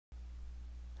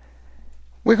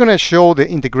We're going to show the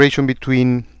integration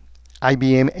between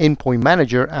IBM Endpoint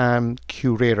Manager and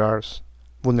QRadar's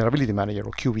Vulnerability Manager,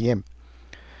 or QVM.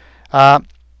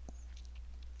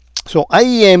 So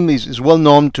IEM is well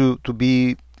known to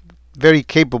be very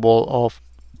capable of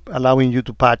allowing you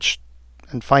to patch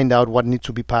and find out what needs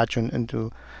to be patched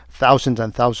into thousands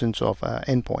and thousands of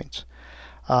endpoints.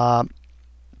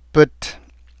 But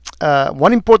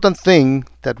one important thing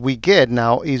that we get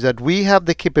now is that we have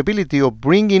the capability of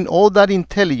bringing all that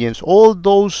intelligence, all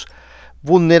those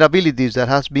vulnerabilities that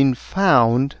has been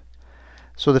found.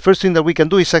 So the first thing that we can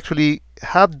do is actually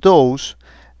have those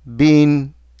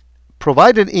being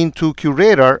provided into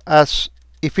QRadar as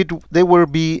if they were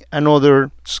be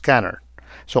another scanner.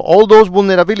 So all those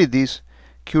vulnerabilities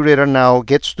QRadar now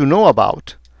gets to know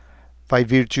about by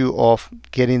virtue of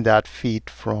getting that feed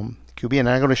from QB, and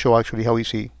I'm going to show actually how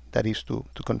easy that is to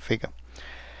configure.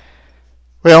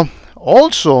 Well,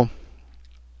 also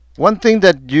one thing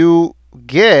that you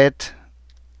get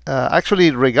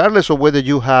actually regardless of whether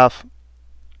you have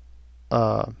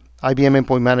IBM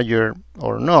Endpoint Manager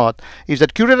or not, is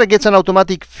that QRadar gets an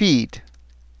automatic feed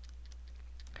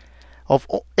of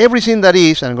everything that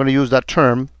is, and I'm going to use that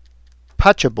term,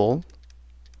 patchable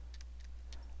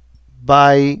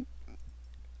by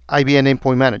IBM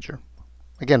Endpoint Manager.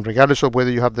 Again, regardless of whether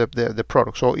you have the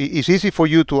product. So it's easy for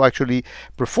you to actually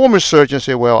perform a search and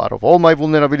say, well, out of all my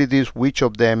vulnerabilities, which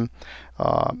of them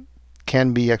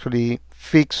can be actually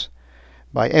fixed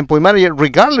by Endpoint Manager,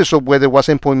 regardless of whether it was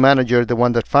Endpoint Manager the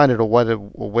one that found it, or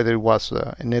whether it was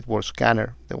a network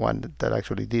scanner the one that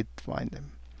actually did find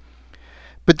them.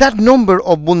 But that number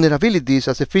of vulnerabilities,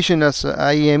 as efficient as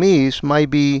IEM is,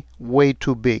 might be way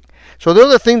too big. So the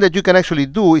other thing that you can actually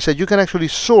do is that you can actually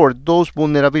sort those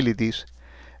vulnerabilities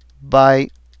by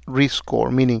risk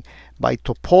score, meaning by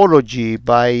topology,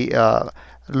 by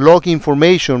log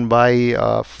information,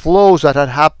 by flows that had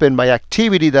happened, by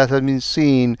activity that has been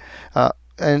seen,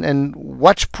 and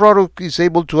which product is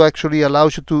able to actually allow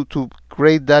you to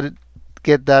create that,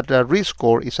 get that risk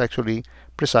score is actually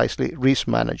precisely Risk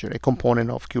Manager, a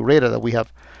component of QRadar that we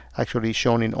have actually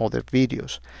shown in other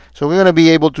videos. So we're going to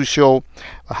be able to show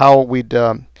how with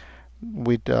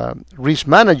Risk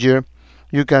Manager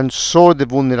you can sort the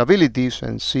vulnerabilities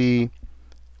and see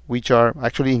which are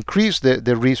actually increase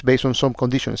the risk based on some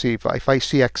conditions. See if I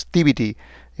see activity,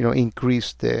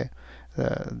 increase the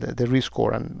risk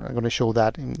score, and I'm going to show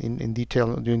that in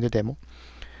detail during the demo.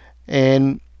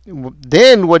 And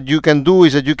then what you can do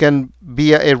is that you can,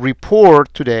 via a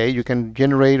report today, you can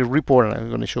generate a report, and I'm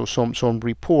going to show some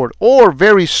report, or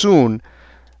very soon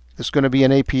there's going to be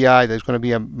an API that's going to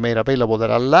be made available that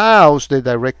allows the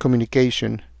direct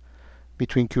communication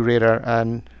between QRadar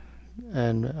and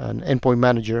Endpoint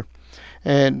Manager.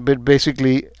 But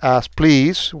basically, as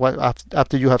please,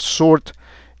 after you have sorted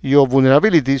your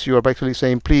vulnerabilities, you are actually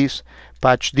saying, please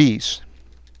patch these.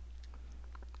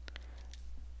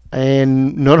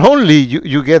 And not only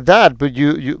you get that, but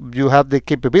you have the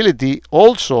capability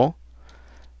also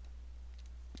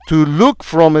to look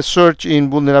from a search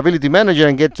in Vulnerability Manager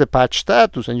and get the patch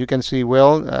status. And you can see,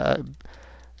 well,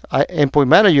 Endpoint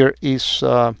Manager is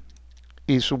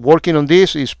working on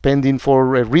this, is pending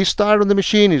for a restart on the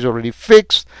machine, is already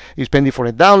fixed, is pending for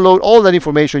a download. All that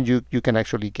information you can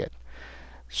actually get.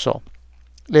 So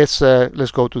let's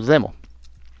go to the demo.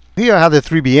 Here I have the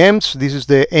 3 VMs. This is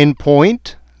the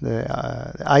endpoint, the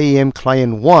IEM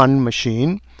Client 1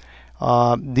 machine.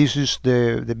 This is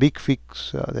the big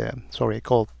fix. Sorry,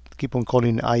 I keep on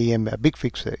calling IEM a big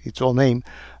fix. Its old name,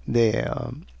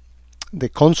 the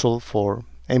console for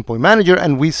Endpoint Manager,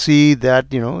 and we see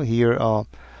that here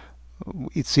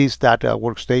it sees that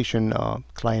workstation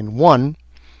Client 1,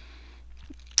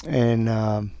 and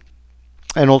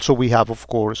also we have, of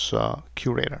course,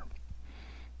 QRadar.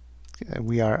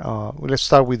 Let's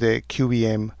start with the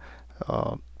QVM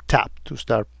tab to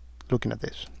start looking at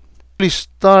this. Please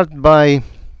start by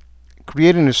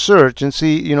creating a search and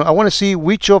see, I want to see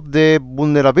which of the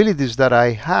vulnerabilities that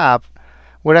I have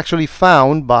were actually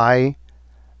found by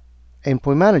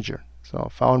Endpoint Manager. So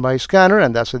found by scanner,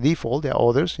 and that's the default. There are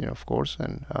others, of course,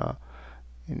 and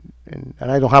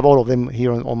I don't have all of them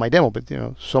here on my demo, but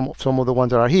some of the ones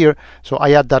that are here. So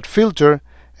I add that filter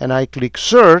and I click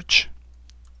search.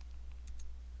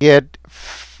 Get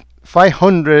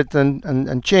 500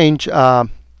 and change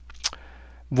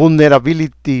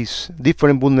vulnerabilities,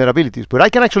 different vulnerabilities, but I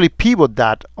can actually pivot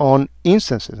that on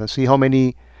instances and see how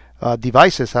many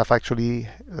devices have actually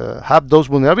have those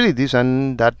vulnerabilities,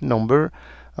 and that number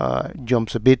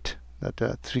jumps a bit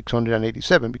at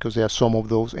 687, because there are some of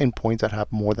those endpoints that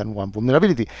have more than one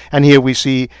vulnerability. And here we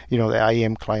see the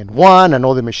IEM Client 1 and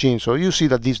other machines. So you see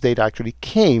that this data actually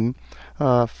came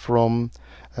from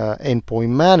Endpoint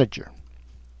Manager.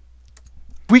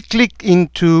 We click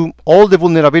into all the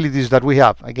vulnerabilities that we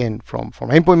have, again, from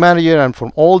Endpoint Manager and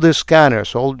from all the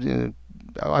scanners.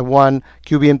 I want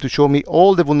QBM to show me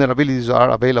all the vulnerabilities that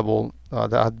are available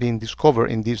that have been discovered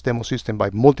in this demo system by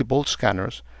multiple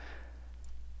scanners.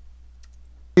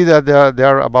 See that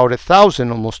there are about 1,000,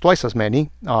 almost twice as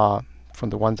many, from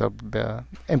the ones that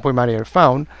Endpoint Manager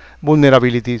found,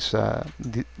 vulnerabilities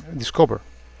discovered.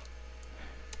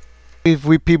 If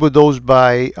we pivot those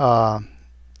by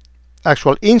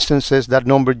actual instances, that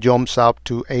number jumps up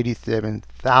to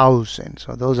 87,000.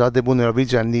 So those are the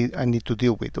vulnerabilities I need to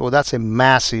deal with. Oh, that's a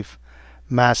massive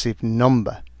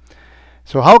number.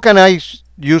 So how can I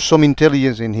use some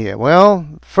intelligence in here?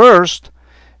 Well, first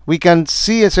we can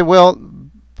see and say, well,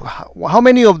 how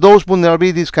many of those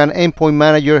vulnerabilities can Endpoint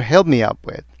Manager help me out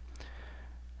with?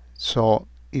 So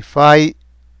if I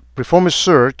perform a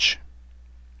search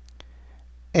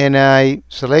and I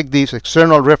select this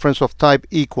external reference of type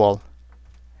equal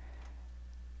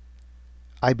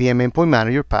IBM Endpoint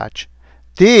Manager patch,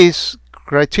 this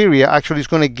criteria actually is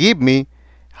going to give me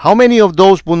how many of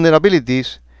those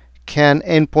vulnerabilities can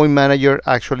Endpoint Manager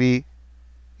actually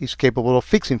is capable of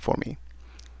fixing for me.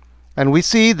 And we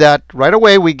see that right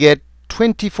away we get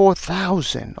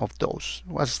 24,000 of those.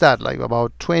 What's that, like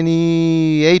about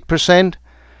 28%?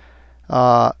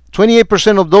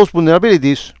 28% of those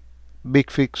vulnerabilities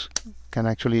BigFix can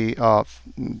actually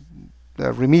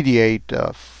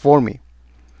remediate for me.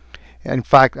 In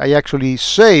fact, I actually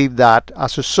saved that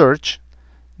as a search.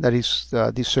 That is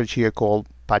this search here called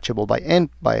patchable by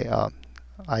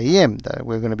IEM that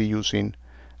we're going to be using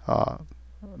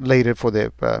later for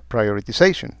the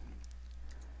prioritization.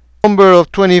 Number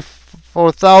of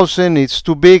 24,000 is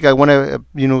too big. I want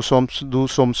to do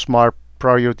some smart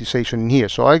prioritization in here.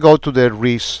 So I go to the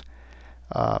risk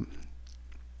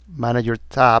manager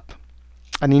tab,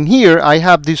 and in here I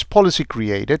have this policy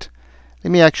created.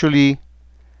 Let me actually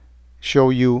show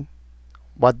you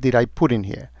what did I put in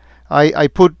here. I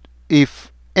put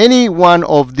if any one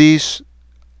of these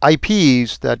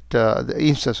IPs that the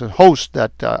instance host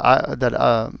that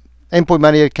Endpoint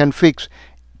Manager can fix,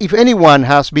 if anyone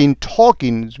has been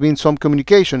talking, there's been some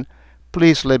communication,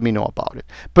 please let me know about it.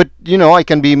 But I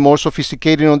can be more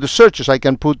sophisticated on the searches. I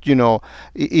can put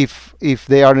if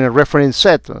they are in a reference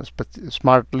set,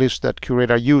 smart list that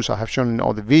QRadar use. I have shown in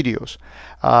all the videos.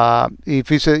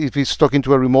 If it's talking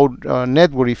to a remote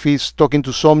network, if it's talking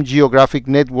to some geographic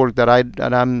network that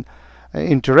I'm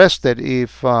interested,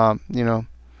 if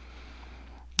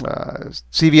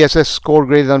CVSS score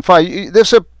greater than 5,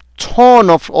 there's a ton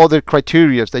of other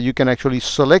criteria that you can actually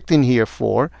select in here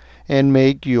for and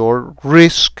make your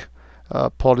risk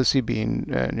policy being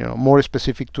more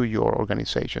specific to your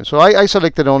organization. So I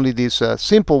selected only this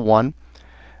simple one,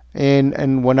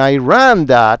 and when I ran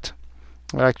that,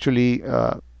 actually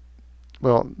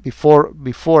well,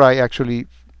 before I actually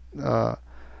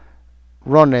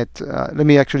run it, let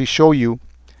me actually show you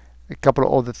a couple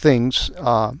of other things.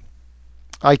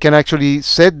 I can actually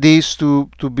set this to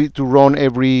run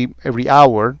every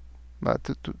hour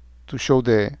to show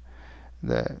the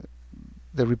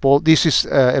report. This is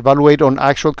evaluate on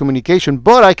actual communication,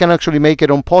 but I can actually make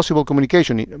it on possible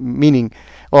communication, meaning,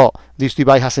 oh, this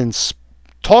device hasn't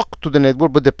talked to the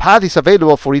network, but the path is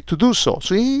available for it to do so.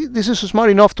 So this is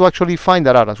smart enough to actually find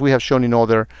that out, as we have shown in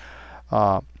other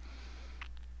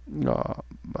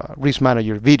risk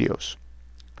manager videos.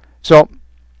 So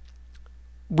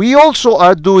we also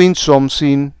are doing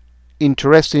something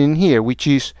interesting in here, which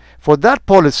is for that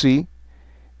policy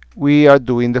we are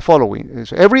doing the following.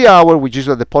 So every hour, which is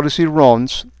what the policy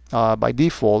runs by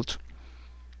default,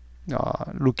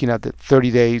 looking at the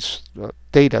 30 days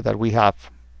data that we have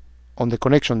on the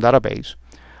connection database,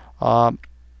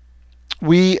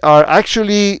 we are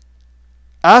actually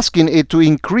asking it to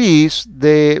increase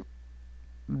the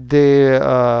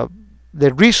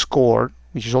risk score,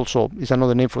 which is also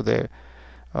another name for the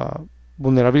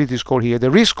vulnerability score here.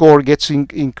 The risk score gets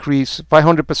increased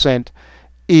 500%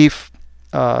 if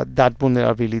that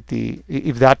vulnerability,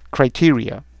 if that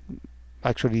criteria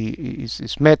actually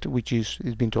is met, which is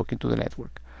been talking to the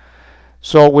network.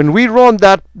 So when we run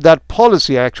that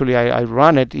policy, actually I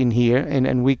run it in here,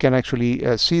 and we can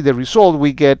actually see the result.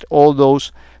 We get all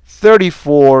those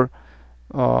 34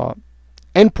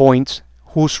 endpoints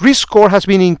whose risk score has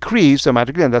been increased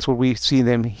dramatically, and that's what we see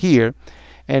them here.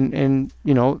 And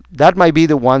that might be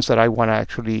the ones that I want to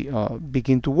actually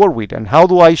begin to work with. And how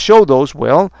do I show those?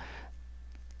 Well,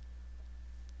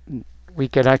 we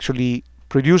can actually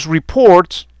produce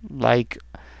reports. Like,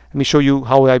 let me show you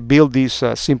how I build these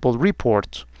simple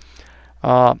reports.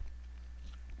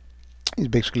 It's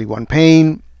basically one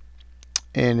pane,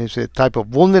 and it's a type of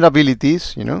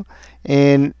vulnerabilities,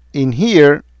 and in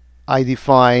here I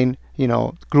define,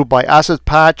 group by asset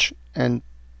patch and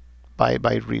by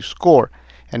risk score.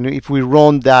 And if we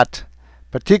run that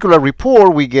particular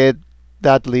report, we get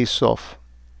that list of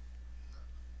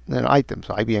items.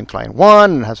 IBM Client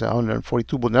 1 has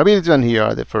 142 vulnerabilities, and here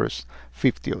are the first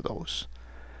 50 of those.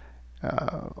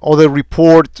 Other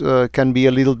report can be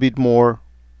a little bit more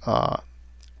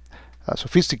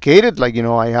sophisticated, like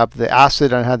I have the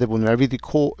asset and I have the vulnerability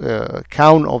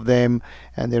count of them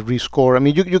and the risk score. I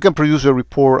mean, you can produce a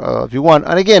report if you want,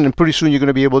 and again, pretty soon you're going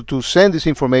to be able to send this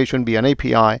information via an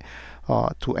API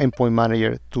to Endpoint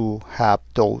Manager to have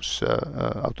those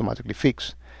automatically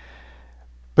fixed.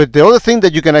 But the other thing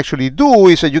that you can actually do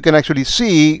is that you can actually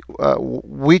see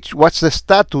what's the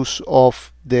status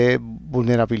of the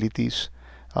vulnerabilities,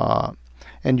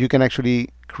 and you can actually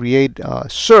create a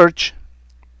search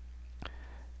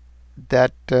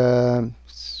that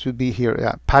should be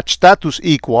here. Patch status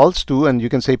equals to, and you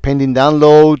can say pending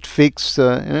download, fixed.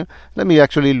 Let me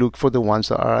actually look for the ones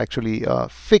that are actually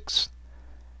fixed.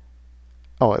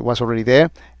 Oh, it was already there,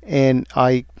 and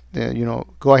I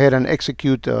go ahead and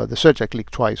execute the search. I click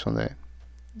twice on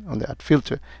that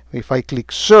filter. If I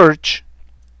click search,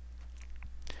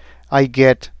 I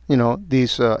get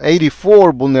these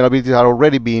 84 vulnerabilities are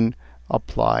already being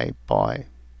applied by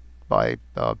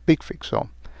BigFix. So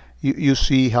you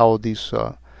see how this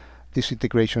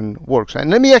integration works.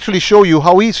 And let me actually show you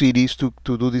how easy it is to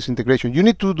do this integration. You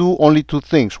need to do only two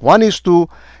things. One is to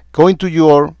go into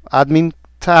your admin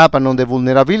tab, and on the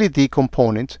vulnerability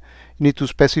component, you need to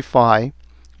specify,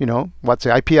 what's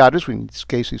the IP address. In this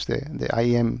case, is the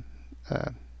IEM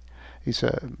is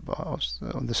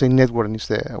on the same network, and it's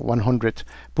the 100.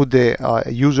 Put the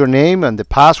username and the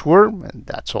password, and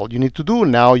that's all you need to do.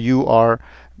 Now you are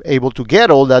able to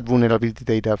get all that vulnerability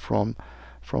data from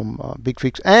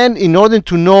BigFix. And in order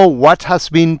to know what has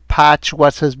been patched,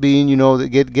 what has been,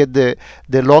 get the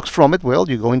logs from it, well,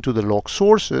 you go into the log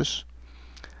sources,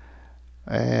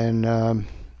 and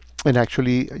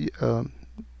actually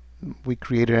we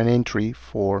created an entry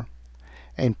for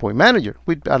Endpoint Manager,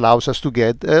 which allows us to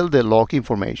get the log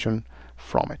information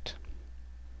from it.